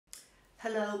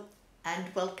Hello and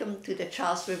welcome to the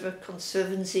Charles River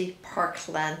Conservancy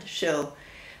Parkland Show.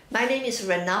 My name is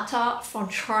Renata von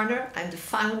Scharner. I'm the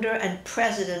founder and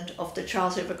president of the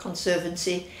Charles River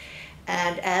Conservancy,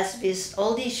 and as with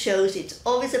all these shows, it's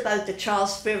always about the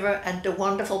Charles River and the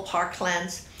wonderful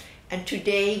parklands. And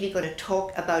today we're going to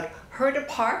talk about Herter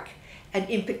Park, and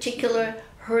in particular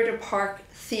Herter Park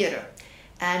Theater.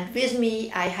 And with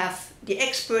me I have the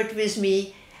expert with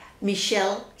me,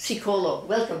 Michelle Ciccolo.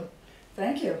 Welcome.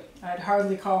 Thank you. I'd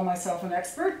hardly call myself an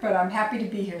expert, but I'm happy to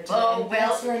be here today. Oh,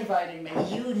 well, thanks for inviting me.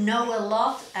 You know a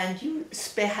lot and you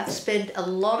have spent a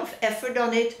lot of effort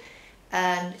on it,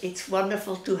 and it's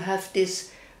wonderful to have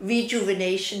this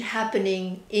rejuvenation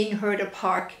happening in Herter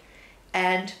Park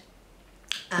and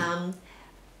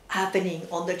happening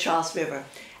on the Charles River.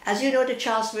 As you know, the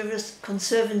Charles River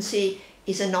Conservancy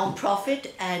is a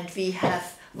non-profit, and we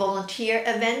have volunteer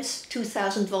events,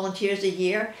 2,000 volunteers a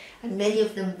year, and many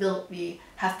of them we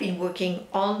have been working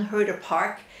on Herter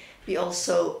Park. We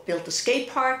also built a skate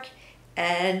park,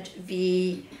 and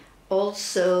we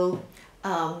also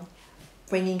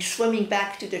bringing swimming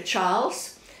back to the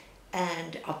Charles,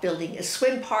 and are building a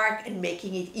swim park and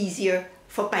making it easier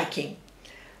for biking.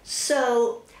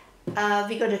 So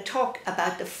we're going to talk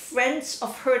about the Friends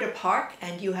of Herter Park,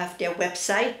 and you have their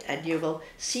website and you will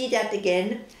see that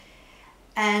again.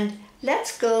 And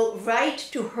let's go right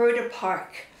to Herter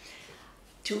Park.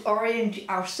 To orient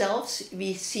ourselves,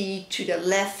 we see to the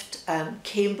left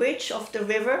Cambridge of the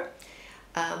river.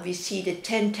 We see the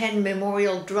 1010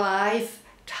 Memorial Drive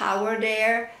tower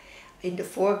there. In the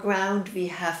foreground we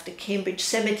have the Cambridge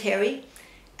Cemetery,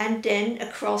 and then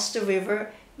across the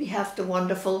river we have the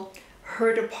wonderful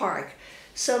Herter Park.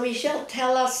 So Michelle,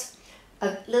 tell us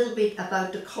a little bit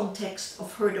about the context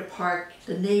of Herter Park,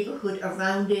 the neighborhood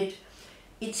around it.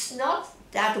 It's not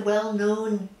that well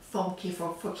known for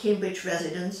Cambridge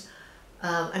residents,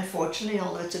 unfortunately,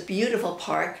 although it's a beautiful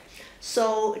park.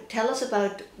 So tell us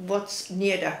about what's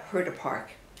near the Herter Park.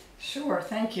 Sure,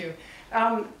 thank you.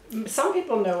 Some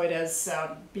people know it as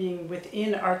being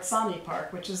within Artsani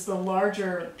Park, which is the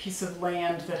larger piece of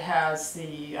land that has the,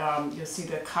 you'll see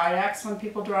the kayaks when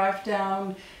people drive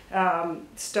down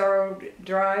Star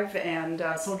Drive and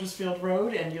Soldiers Field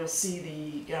Road, and you'll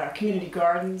see the community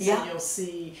gardens, yeah. And you'll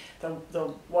see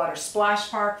the water splash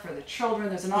park for the children.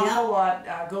 There's an awful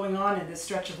lot going on in this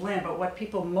stretch of land, but what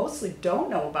people mostly don't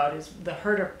know about is the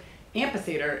Herter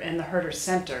Amphitheater and the Herter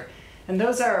Center. And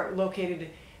those are located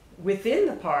within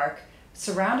the park,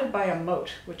 surrounded by a moat,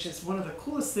 which is one of the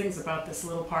coolest things about this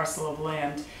little parcel of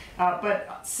land.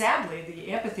 But sadly,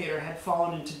 the amphitheater had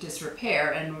fallen into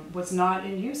disrepair and was not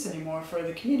in use anymore for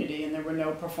the community, and there were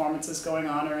no performances going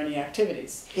on or any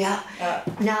activities. Yeah.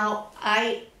 Now,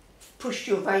 I pushed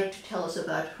you right to tell us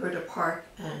about Herter Park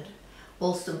and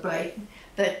Wollstonbrighton,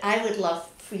 but I would love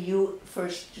for you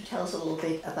first to tell us a little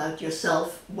bit about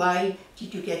yourself. Why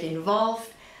did you get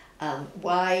involved?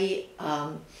 Why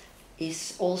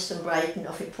is Wollstonbrighton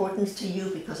of importance to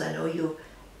you? Because I know you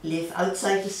live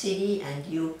outside the city and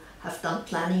you have done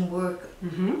planning work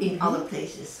in other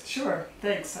places. Sure,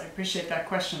 thanks. I appreciate that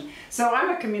question. So I'm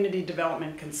a community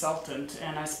development consultant,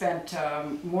 and I spent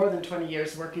more than 20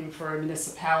 years working for a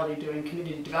municipality doing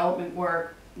community development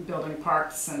work, building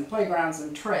parks and playgrounds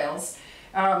and trails,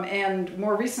 and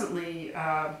more recently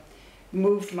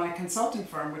moved my consulting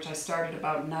firm, which I started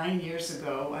about 9 years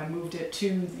ago. I moved it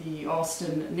to the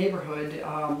Allston neighborhood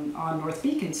on North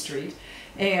Beacon Street,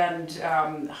 and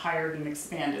hired and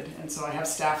expanded. And so I have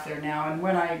staff there now. And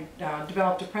when I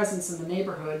developed a presence in the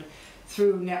neighborhood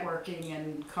through networking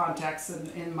and contacts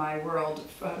in my world,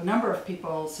 a number of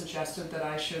people suggested that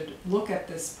I should look at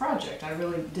this project. I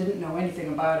really didn't know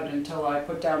anything about it until I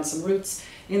put down some roots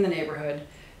in the neighborhood.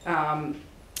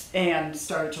 And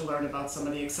started to learn about some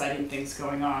of the exciting things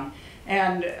going on.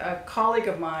 And a colleague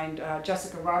of mine,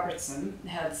 Jessica Robertson,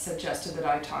 had suggested that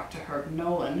I talk to Herb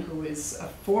Nolan, who is a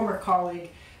former colleague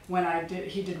when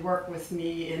he did work with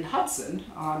me in Hudson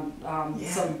on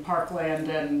some parkland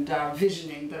and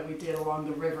visioning that we did along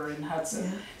the river in Hudson.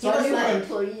 Yeah. So he was my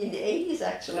employee in the 80s,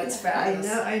 actually. That's fabulous.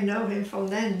 I know him from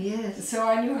then, yes. So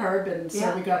I knew Herb, and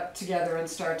so we got together and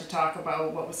started to talk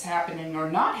about what was happening or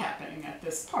not happening at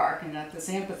this park and at this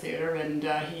amphitheater, and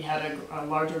he had a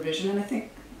larger vision, and I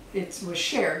think it was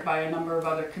shared by a number of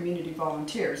other community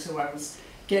volunteers who I was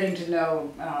getting to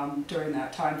know during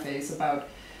that time phase about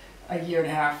a year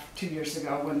and a half, 2 years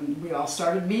ago, when we all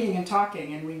started meeting and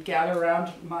talking, and we'd gather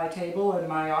around my table in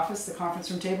my office, the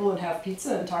conference room table, and have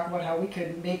pizza and talk about how we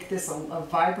could make this a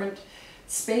vibrant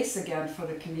space again for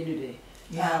the community.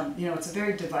 Yeah. You know, it's a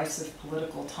very divisive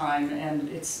political time, and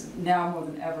it's now more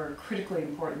than ever critically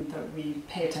important that we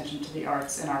pay attention to the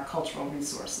arts and our cultural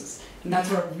resources. And that's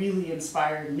what really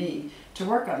inspired me to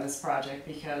work on this project,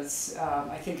 because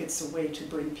I think it's a way to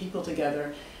bring people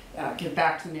together, give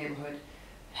back to the neighborhood,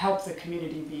 help the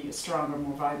community be a stronger,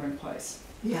 more vibrant place.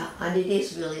 Yeah, and it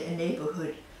is really a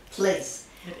neighborhood place.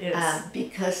 It is.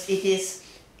 Because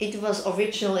it was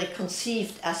originally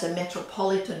conceived as a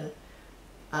metropolitan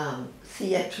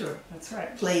theater That's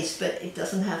right. place, but it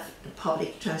doesn't have the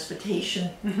public transportation,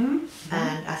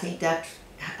 and I think that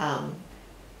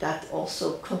that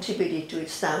also contributed to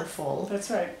its downfall.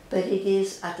 That's right. But it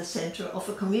is at the center of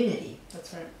a community.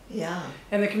 That's right. Yeah.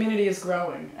 And the community is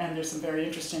growing, and there's some very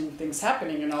interesting things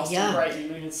happening in Allston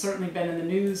Brighton. I mean, it's certainly been in the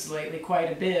news lately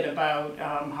quite a bit about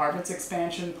Harvard's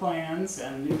expansion plans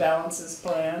and New Balance's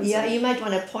plans. Yeah, you might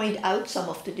want to point out some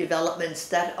of the developments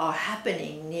that are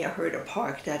happening near Herter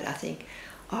Park that I think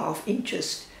are of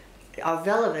interest, are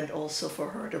relevant also for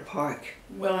Herter Park.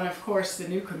 Well, and of course the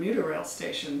new commuter rail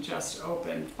station just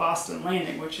opened, Boston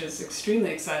Landing, which is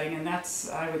extremely exciting, and that's,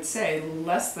 I would say,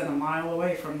 less than a mile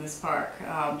away from this park.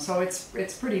 So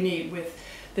it's pretty neat with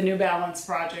the New Balance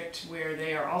project, where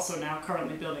they are also now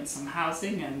currently building some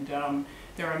housing, and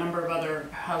there are a number of other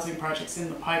housing projects in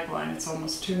the pipeline. It's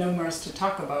almost too numerous to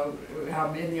talk about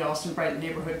in the Allston Brighton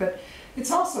neighborhood, but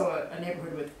it's also a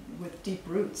neighborhood with deep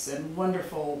roots and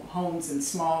wonderful homes and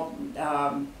small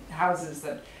houses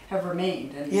that have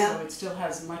remained, and so it still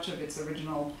has much of its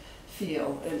original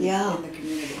feel in the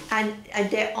community. And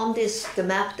there on the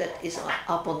map that is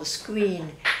up on the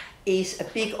screen is a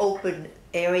big open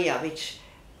area which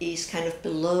is kind of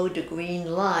below the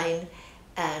green line,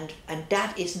 and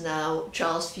that is now the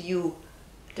Charles View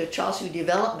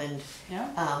development,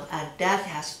 and that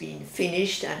has been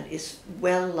finished and is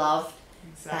well loved.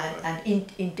 Exactly.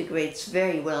 And integrates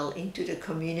very well into the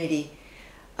community.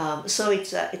 So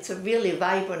it's a really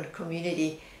vibrant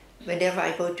community. Whenever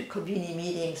I go to community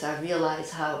meetings, I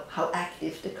realize how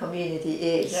active the community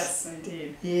is. Yes,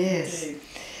 indeed. Yes. Indeed.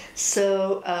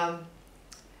 So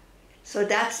so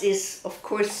that is, of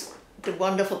course, the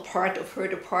wonderful part of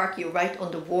Herter Park. You're right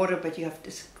on the water, but you have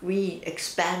this green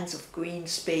expanse of green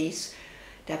space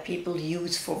that people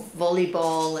use for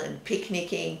volleyball and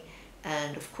picnicking,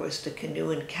 and of course the canoe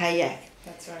and kayak.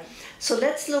 That's right. So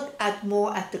let's look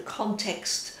more at the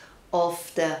context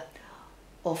of the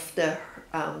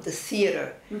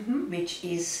theater, which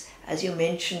is, as you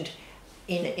mentioned,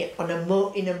 in a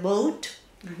moat,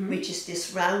 which is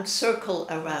this round circle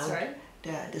around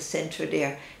the center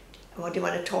there. Do you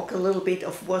want to talk a little bit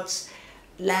of what's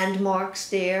landmarks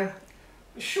there?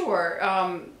 Sure.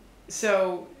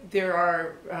 So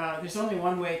there's only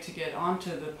one way to get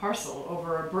onto the parcel,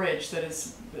 over a bridge that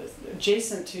is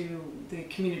adjacent to the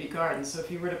community garden. So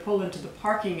if you were to pull into the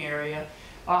parking area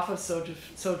off of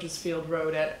Soldiers Field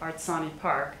Road at Artsani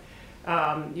Park,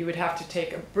 you would have to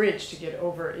take a bridge to get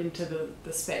over into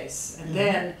the space. And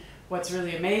then what's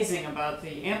really amazing about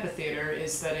the amphitheater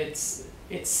is that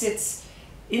it sits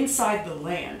inside the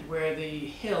land, where the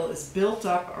hill is built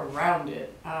up around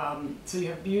it. So you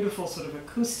have beautiful sort of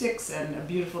acoustics and a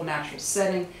beautiful natural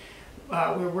setting.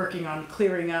 We're working on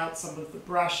clearing out some of the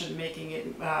brush and making it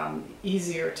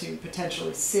easier to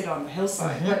potentially sit on the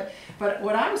hillside. But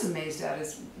what I was amazed at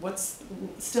is what's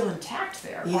still intact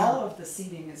there. All of the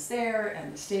seating is there,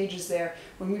 and the stage is there.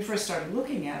 When we first started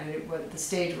looking at it, the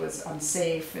stage was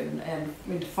unsafe and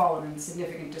had fallen in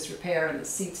significant disrepair, and the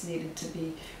seats needed to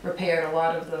be repaired. A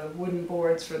lot of the wooden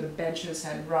boards for the benches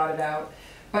had rotted out.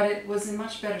 But it was in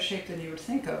much better shape than you would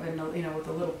think of, and with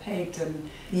a little paint and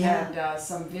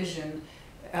some vision,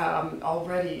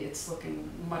 already it's looking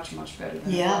much better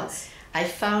than it was. I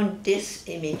found this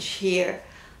image here.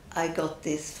 I got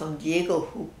this from Diego,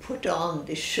 who put on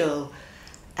the show,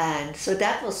 and so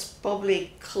that was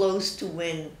probably close to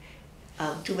when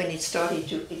it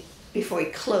started before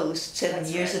it closed 7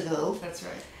 years ago. That's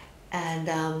right. And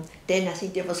then I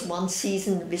think there was one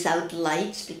season without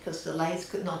lights because the lights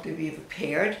could not be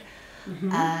repaired.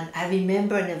 And I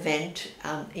remember an event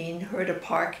in Herter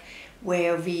Park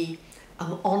where we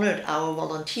honored our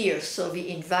volunteers. So we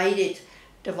invited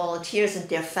the volunteers and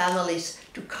their families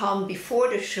to come before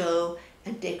the show,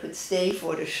 and they could stay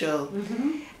for the show.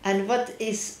 And what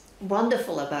is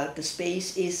wonderful about the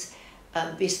space is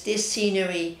with this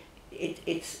scenery,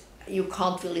 you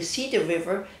can't really see the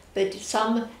river, but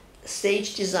some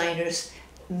stage designers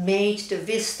made the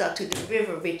vista to the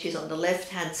river, which is on the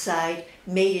left-hand side,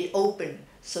 made it open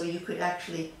so you could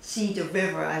actually see the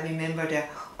river. I remember the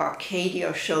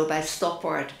Arcadia show by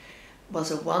Stoppard was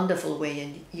a wonderful way,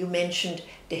 and you mentioned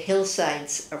the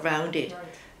hillsides around it.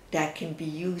 that can be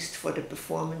used for the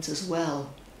performance as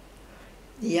well.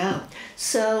 Yeah,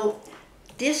 so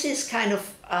this is kind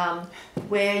of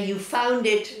where you found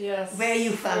it, Yes. where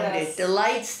you found Yes. it. The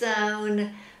lights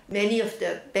down, many of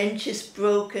the benches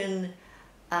broken,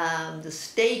 the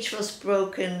stage was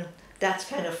broken. That's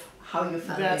kind of how you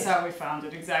found That's it. how we found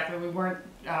it, exactly. We weren't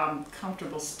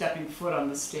comfortable stepping foot on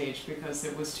the stage because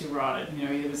it was too rotted. You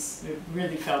know, it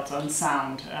really felt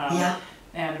unsound. Yeah.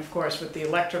 And of course, with the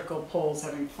electrical poles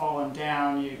having fallen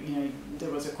down, you know,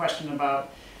 there was a question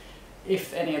about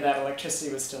if any of that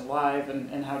electricity was still alive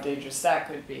and how dangerous that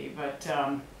could be. But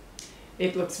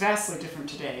it looks vastly different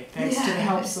today, thanks to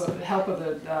the help of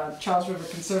the Charles River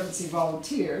Conservancy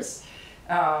volunteers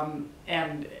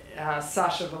and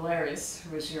Sasha Valeris,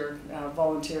 who is your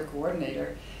volunteer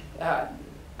coordinator.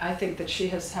 I think that she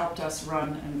has helped us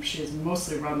run, and she has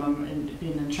mostly run them and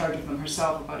been in charge of them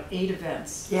herself, about 8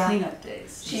 events, cleanup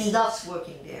days. She loves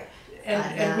working there.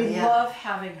 And we love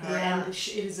having her, Yeah. and it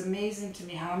is amazing to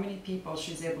me how many people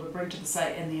she's able to bring to the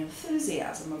site, and the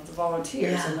enthusiasm of the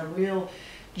volunteers and the real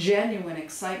genuine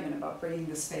excitement about bringing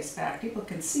the space back. People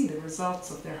can see the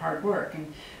results of their hard work,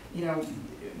 and you know,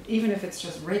 even if it's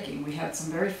just raking, we had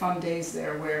some very fun days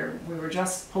there where we were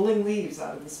just pulling leaves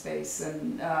out of the space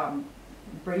and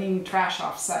bringing trash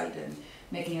off site and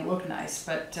making it look nice.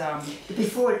 But the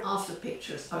before and after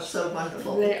pictures are so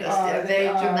wonderful They because are, they're they very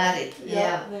are. dramatic.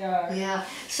 yeah, they are. Yeah.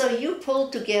 So you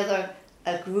pulled together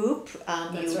a group.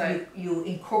 That's right. You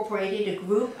incorporated a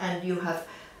group, and you have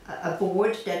a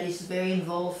board that is very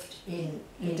involved in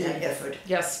that effort.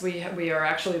 Yes, we are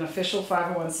actually an official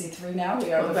 501c3 now.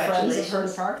 We are the Friends of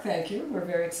Herter Park. Thank you. We're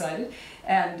very excited.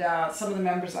 And some of the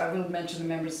members, I will mention the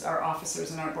members, our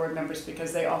officers and our board members,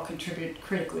 because they all contribute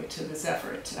critically to this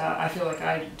effort. I feel like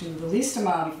I do the least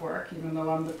amount of work, even though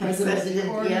I'm the president of the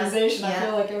organization. I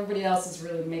feel like everybody else is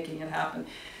really making it happen.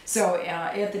 So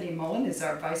Anthony Mullen is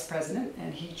our vice president,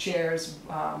 and he chairs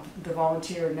the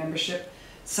volunteer membership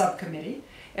subcommittee.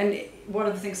 And one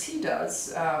of the things he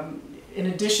does, in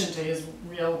addition to his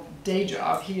real day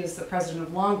job, he is the president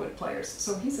of Longwood Players.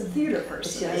 So he's a theater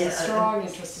person. He has a strong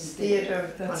interest in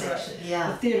theater. That's connection. right.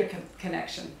 Yeah. The theater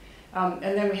connection. And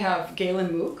then we have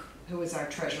Galen Mook, who is our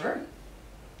treasurer.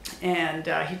 And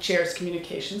he chairs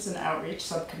communications and outreach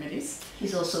subcommittees.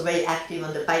 He's also very active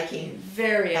on the biking.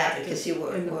 Very active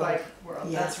world. in the bike world.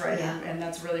 Yeah, That's right. yeah. And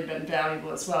that's really been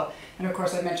valuable as well. And of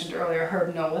course, I mentioned earlier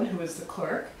Herb Nolan, who is the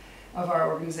clerk of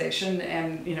our organization,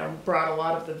 and you know, brought a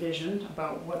lot of the vision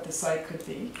about what the site could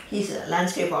be. He's a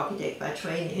landscape architect by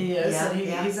training. He is, and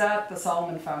he's at the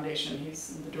Solomon Foundation.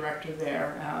 He's the director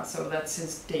there, so that's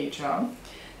his day job.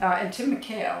 And Tim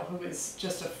McHale, who is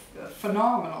just a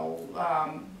phenomenal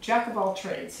jack of all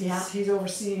trades. He's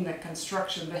overseeing the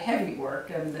construction, the heavy work,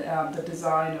 and the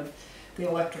design of the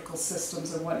electrical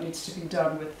systems and what needs to be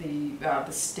done with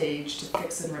the stage to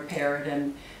fix and repair it.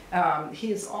 And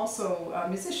he is also a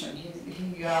musician.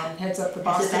 He heads up the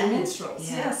Boston Minstrels.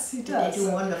 Yeah. Yes, he does. They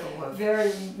do wonderful work.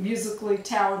 Very musically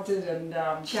talented and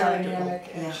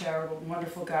dynamic and yeah. charitable,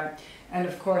 wonderful guy. And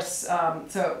of course,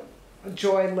 so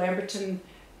Joy Lamberton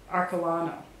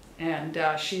Arcolano, and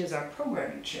she is our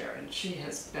programming chair, and she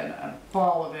has been a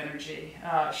ball of energy.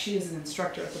 She is an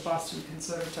instructor at the Boston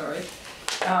Conservatory,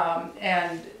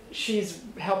 and she's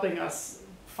helping us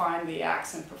find the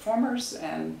acts and performers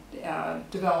and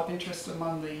develop interest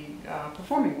among the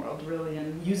performing world, really,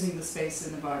 and using the space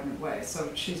in a vibrant way. So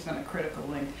she's been a critical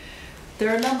link. There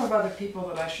are a number of other people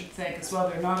that I should thank as well.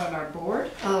 They're not on our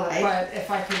board, but if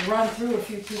I could run through a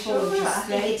few people and just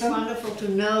thank them. It's wonderful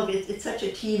to know. It's such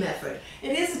a team effort.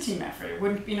 It is a team effort.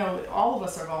 When, you know, all of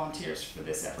us are volunteers for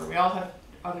this effort. We all have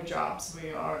other jobs.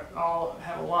 We all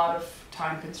have a lot of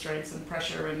time constraints and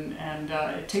pressure, and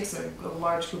it takes a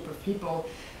large group of people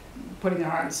putting their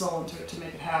heart and soul into it to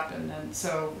make it happen, and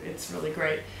so it's really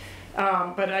great.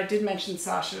 But I did mention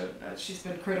Sasha. She's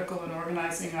been critical in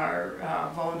organizing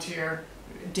our volunteer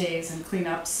days and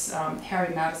cleanups.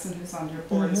 Harry Madison, who's on your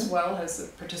board as well,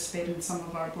 has participated in some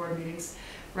of our board meetings.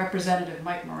 Representative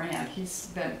Mike Moran, he's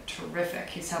been terrific.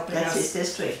 He's helping us. That's his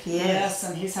district, yes,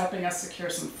 and he's helping us secure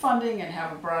some funding and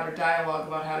have a broader dialogue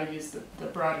about how to use the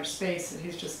broader space. And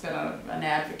he's just been an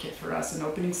advocate for us and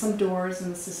opening some doors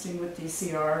and assisting with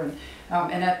DCR.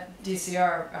 And at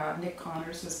DCR, Nick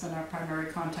Connors has been our primary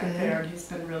contact there, and he's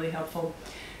been really helpful.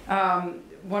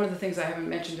 One of the things I haven't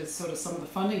mentioned is sort of some of the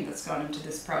funding that's gone into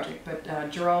this project,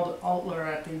 but Gerald Altler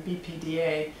at the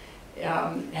BPDA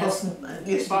has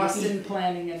Boston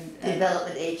Planning and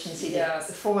Development Agency, yes.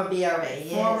 the former BRA.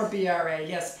 Yes. Former BRA,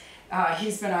 yes.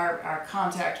 He's been our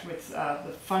contact with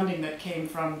the funding that came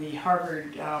from the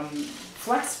Harvard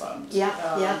Flex Fund,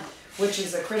 which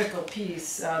is a critical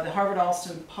piece. The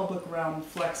Harvard-Allston Public Realm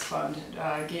Flex Fund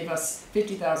gave us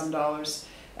 $50,000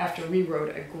 after we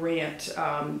wrote a grant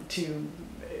to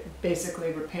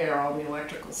basically repair all the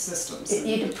electrical systems.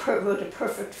 You wrote a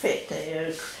perfect fit.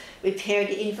 Repair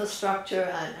the infrastructure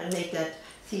and make that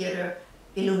theater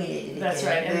illuminated. That's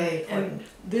again. right, and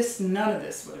none of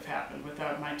this would have happened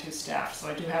without my two staff, so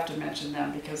I do have to mention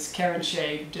them because Karen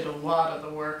Shea did a lot of the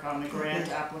work on the grant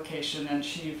application, and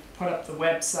she put up the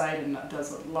website and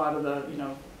does a lot of the,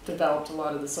 developed a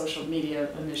lot of the social media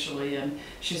initially, and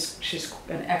she's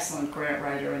an excellent grant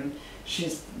writer, and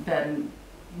she's been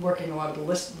working a lot of the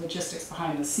logistics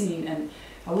behind the scene, and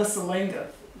Alyssa Lenga,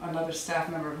 another staff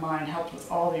member of mine, helped with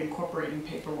all the incorporating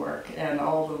paperwork and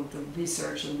all the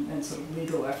research and sort of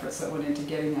legal efforts that went into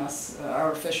getting us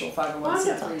our official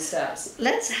 501c3 status.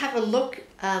 Let's have a look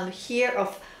here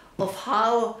of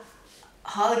how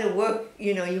the work,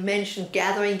 you mentioned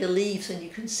gathering the leaves, and you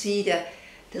can see the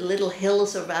little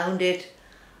hills around it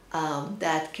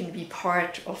that can be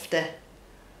part of the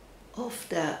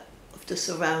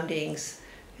surroundings.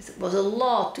 It was a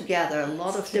lot to gather, a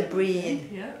lot of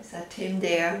debris. Is that Tim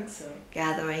there? I think so.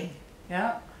 Gathering?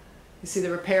 Yeah. You see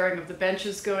the repairing of the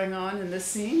benches going on in this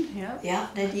scene? Yeah. Yeah,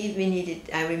 then we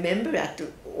needed, I remember that,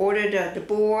 to order the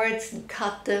boards and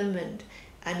cut them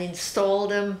and install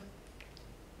them.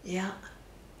 Yeah.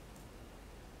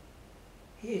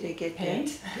 Here they get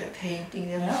paint. They're painting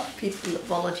them. Yeah. People,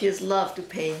 volunteers love to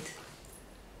paint.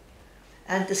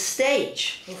 And the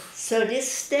stage. Oof. So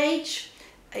this stage,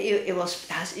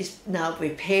 is now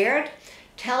repaired.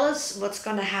 Tell us what's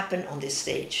going to happen on this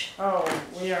stage. Oh,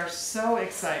 we are so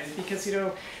excited because,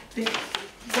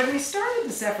 when we started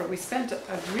this effort, we spent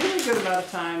a really good amount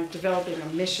of time developing a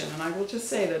mission, and I will just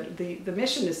say that the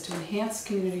mission is to enhance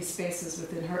community spaces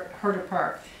within Herter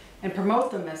Park and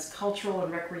promote them as cultural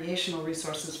and recreational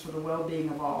resources for the well-being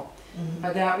of all. Mm-hmm.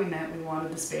 By that we meant we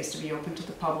wanted the space to be open to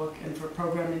the public and for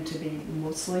programming to be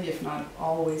mostly, if not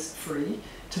always, free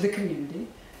to the community.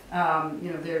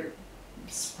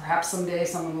 Perhaps someday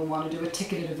someone will want to do a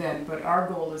ticketed event, but our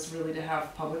goal is really to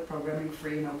have public programming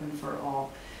free and open for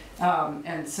all.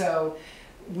 And so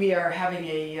we are having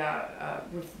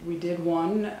we did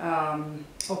one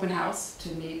open house to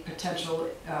meet potential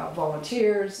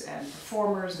volunteers and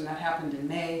performers, and that happened in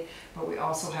May, but we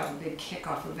also have a big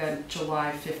kickoff event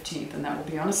July 15th, and that will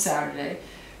be on a Saturday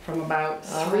from about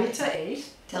 3 to 8.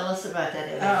 Tell us about that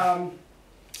event.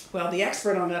 Well, the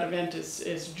expert on that event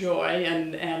is Joy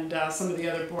and some of the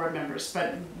other board members,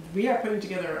 but we are putting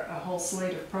together a whole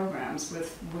slate of programs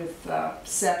with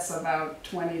sets about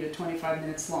 20 to 25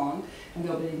 minutes long, and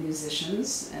there'll be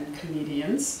musicians and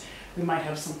comedians. We might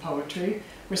have some poetry.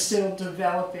 We're still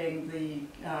developing the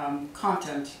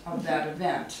content of that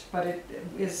event, but it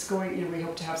is going, we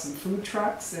hope to have some food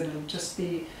trucks, and it'll just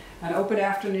be an open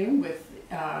afternoon with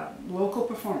local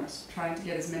performers, trying to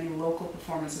get as many local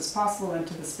performers as possible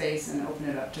into the space and open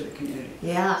it up to the community.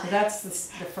 Yeah. So that's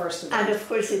the first event. And of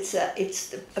course it's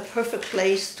a perfect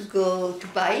place to go to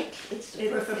bike. It's the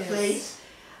perfect place.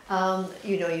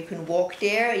 You can walk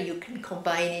there, you can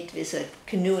combine it with a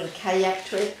canoe and kayak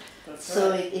trip. That's so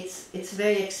right. it's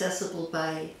very accessible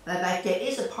by bike. There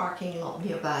is a parking lot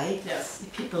nearby. Yes.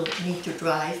 People need to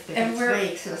drive, but it's very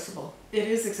accessible. It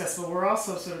is accessible. We're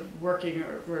also sort of working,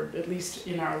 or we're at least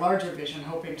in our larger vision,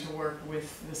 hoping to work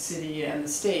with the city and the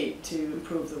state to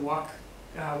improve the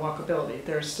walkability.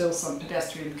 There's still some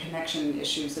pedestrian connection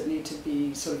issues that need to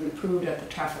be sort of improved at the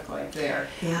traffic light there,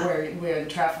 where the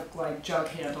traffic light jug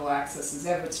handle accesses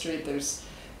Everett Street. There's,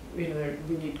 we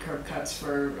need curb cuts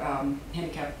for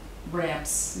handicap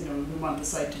ramps. We want the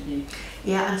site to be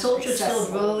and Soldiers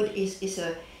Road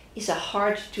is a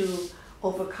hard to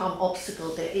overcome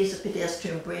obstacle. There is a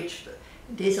pedestrian bridge, but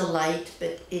there's a light,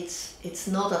 but it's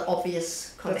not an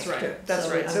obvious connector. That's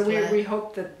right. So we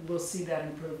hope that we'll see that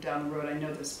improve down the road. I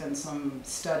know there's been some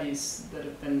studies that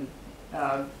have been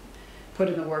put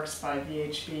in the works by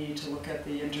VHB to look at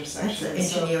the intersection.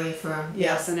 That's an engineering firm.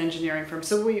 Yes, an engineering firm.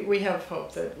 So we have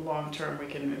hope that long term we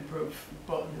can improve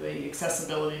both the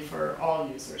accessibility for all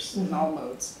users in all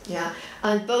modes. Yeah,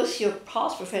 and both your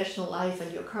past professional life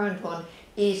and your current one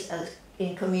is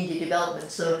in community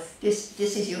development. So this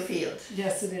is your field.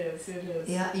 Yes, it is. It is.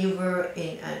 Yeah, you were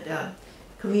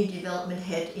community development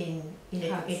head in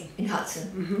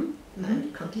Hudson,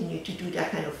 and continue to do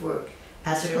that kind of work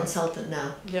as a consultant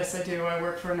now. Yes, I do. I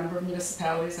work for a number of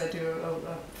municipalities. I do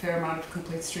a fair amount of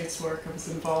complete streets work. I was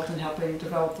involved in helping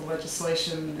develop the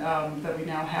legislation that we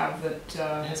now have that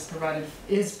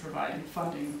is providing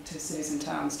funding to cities and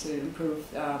towns to improve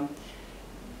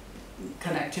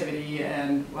connectivity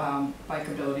and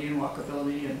bikeability and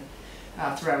walkability and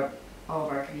throughout all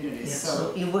of our communities. Yeah, So, so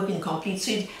you're working complete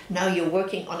street. Now you're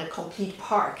working on a complete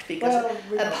park, because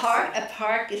well, a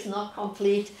park is not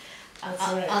complete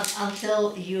until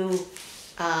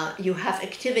you have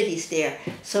activities there.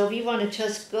 So we want to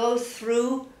just go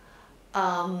through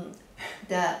some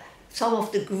of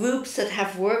the groups that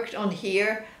have worked on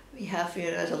here. We have,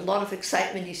 there's a lot of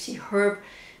excitement. You see Herb,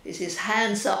 with his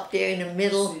hands up there in the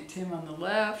middle. See Tim on the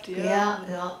left,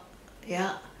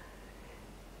 Yeah.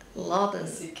 A lot of.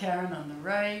 See Karen on the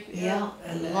right.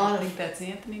 And I think that's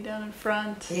Anthony down in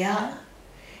front. Yeah.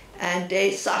 And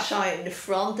there's Sasha in the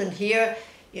front, and here,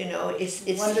 it's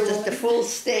just the full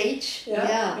stage.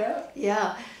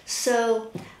 Yeah.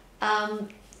 So,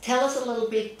 tell us a little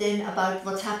bit then about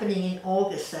what's happening in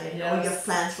August. I know your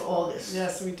plans for August.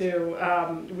 Yes, we do.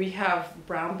 We have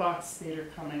Brown Box Theater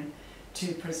coming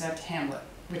to present Hamlet,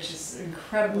 which is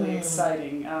incredibly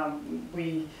exciting.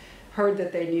 We heard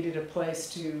that they needed a place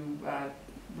to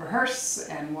rehearse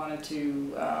and wanted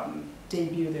to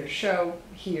debut their show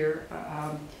here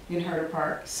in Herter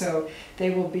Park. So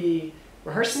they will be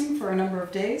rehearsing for a number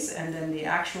of days, and then the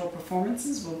actual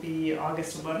performances will be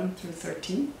August 11th through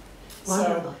 13th.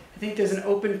 Wonderful. So I think there's an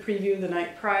open preview the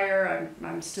night prior.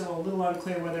 I'm still a little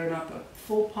unclear whether or not the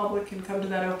full public can come to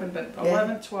that open, but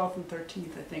 11th, 12th, and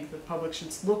 13th, I think the public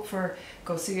should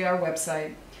go see our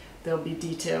website. There'll be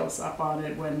details up on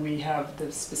it when we have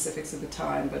the specifics of the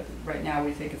time, but right now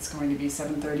we think it's going to be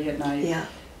 7:30 at night. Yeah.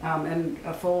 And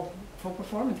a full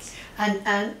performance.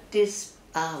 And this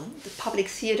the public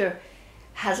theater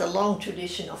has a long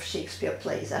tradition of Shakespeare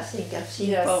plays. I think I've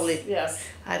seen probably,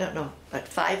 I don't know, but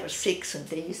 5 or 6, and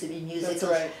they used to be musicals.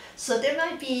 That's right. So there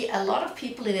might be a lot of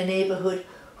people in the neighborhood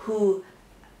who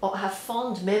have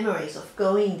fond memories of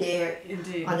going there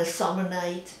on a summer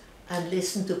night and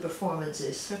listen to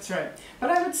performances. That's right.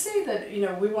 But I would say that,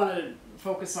 we want to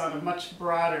focus on a much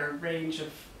broader range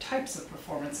of types of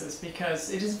performances,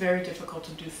 because it is very difficult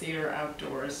to do theater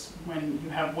outdoors when you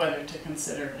have weather to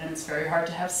consider, and it's very hard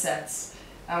to have sets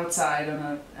outside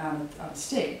on a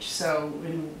stage. So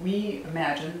we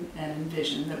imagine and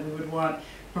envision that we would want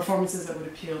performances that would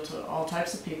appeal to all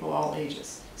types of people, all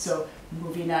ages. So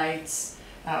movie nights,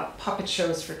 puppet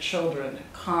shows for children,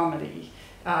 comedy,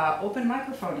 open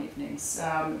microphone evenings.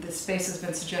 This space has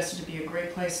been suggested to be a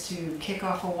great place to kick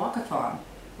off a walkathon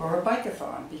or a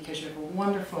bikeathon, because you have a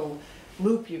wonderful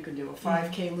loop you can do, a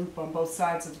 5K loop on both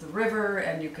sides of the river,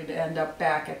 and you could end up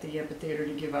back at the amphitheater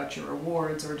to give out your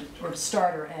awards, or to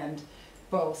start or end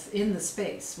both in the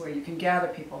space where you can gather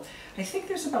people. I think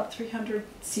there's about 300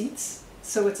 seats.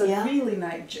 So it's a really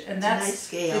nice, and that's a nice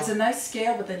scale. It's a nice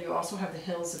scale, but then you also have the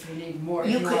hills if you need more.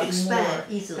 You could expand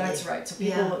easily. That's right. So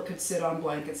people could sit on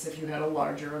blankets if you had a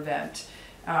larger event.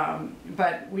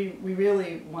 But we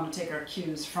really want to take our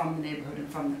cues from the neighborhood and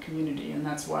from the community, and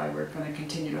that's why we're going to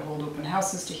continue to hold open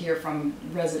houses to hear from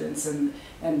residents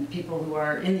and people who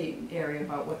are in the area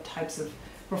about what types of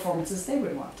performances they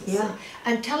would want to see. Yeah,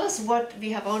 and tell us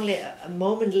we have only a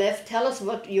moment left, tell us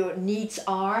what your needs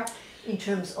are in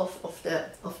terms of the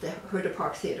Herter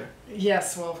Park Theater.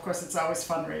 Yes, well, of course, it's always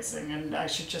fundraising, and I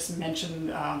should just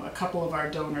mention a couple of our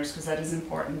donors, because that is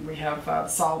important. We have the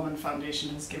Solomon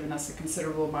Foundation has given us a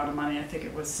considerable amount of money. I think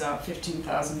it was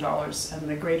 $15,000, and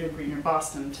the Greater Greener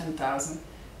Boston, $10,000.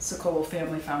 Ciccolo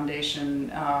Family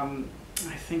Foundation,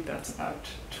 I think that's about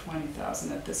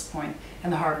 $20,000 at this point,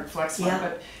 and the Harvard Flex Fund.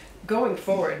 But going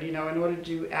forward, in order to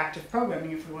do active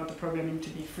programming, if we want the programming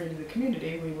to be free to the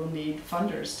community, we will need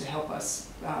funders to help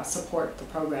us support the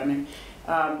programming.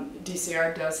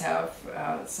 DCR does have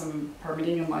some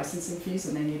permitting and licensing fees,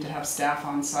 and they need to have staff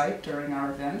on site during our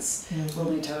events.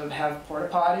 We'll need to have porta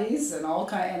potties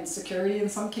and security in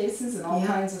some cases, and all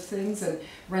kinds of things, and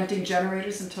renting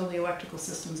generators until the electrical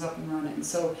system's up and running.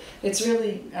 So it's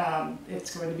really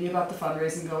it's going to be about the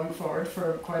fundraising going forward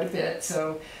for quite a bit.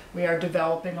 So we are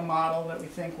developing a model that we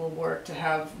think will work to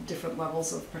have different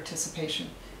levels of participation,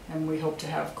 and we hope to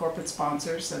have corporate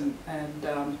sponsors and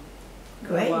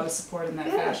Great. A lot of support in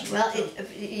that fashion. Well,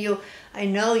 I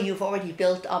know you've already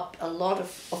built up a lot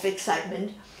of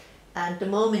excitement, and the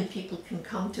moment people can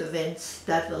come to events,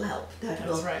 that will help.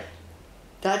 That's right.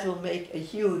 That will make a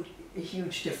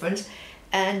huge difference.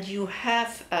 And you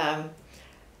have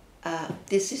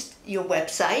this is your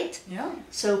website. Yeah.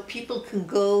 So people can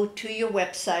go to your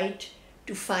website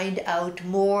to find out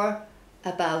more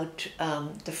about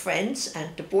the friends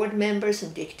and the board members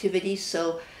and the activities.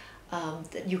 So.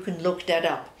 That you can look that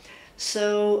up.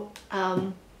 So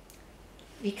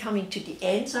we're coming to the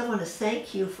end, so I want to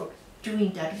thank you for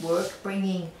doing that work,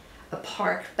 bringing a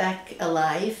park back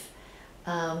alive.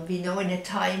 We know in a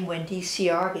time when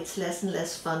DCR gets less and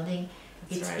less funding,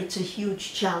 It's a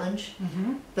huge challenge,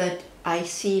 but I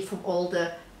see from all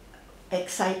the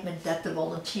excitement that the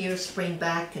volunteers bring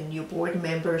back and your board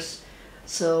members.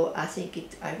 So I think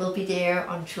I will be there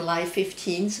on July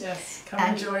 15th. Yes, come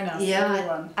and join us,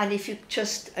 everyone. And if you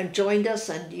just joined us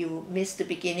and you missed the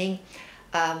beginning,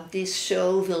 this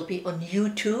show will be on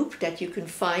YouTube, that you can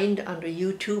find under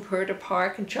YouTube, Herter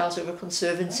Park and Charles River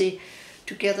Conservancy,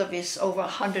 together with over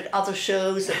 100 other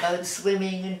shows about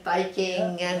swimming and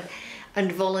biking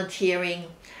and volunteering.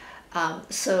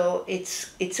 So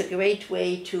it's a great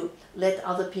way to let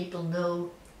other people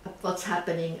know what's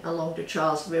happening along the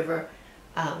Charles River.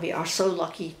 We are so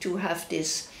lucky to have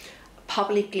this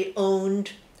publicly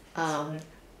owned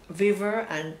river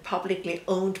and publicly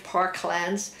owned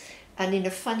parklands. And in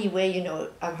a funny way, you know,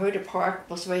 Herter Park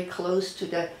was very close to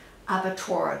the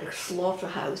abattoir, the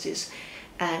slaughterhouses.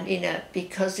 And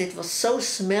because it was so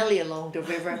smelly along the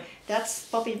river, that's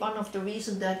probably one of the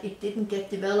reasons that it didn't get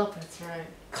developed. That's right.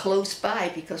 Close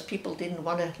by, because people didn't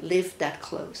want to live that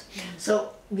close.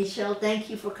 So, Michelle, thank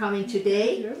you for coming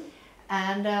today. Thank you.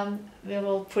 And we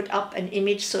will put up an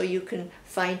image so you can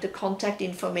find the contact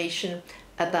information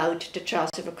about the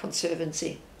Charles River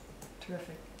Conservancy.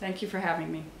 Terrific. Thank you for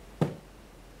having me.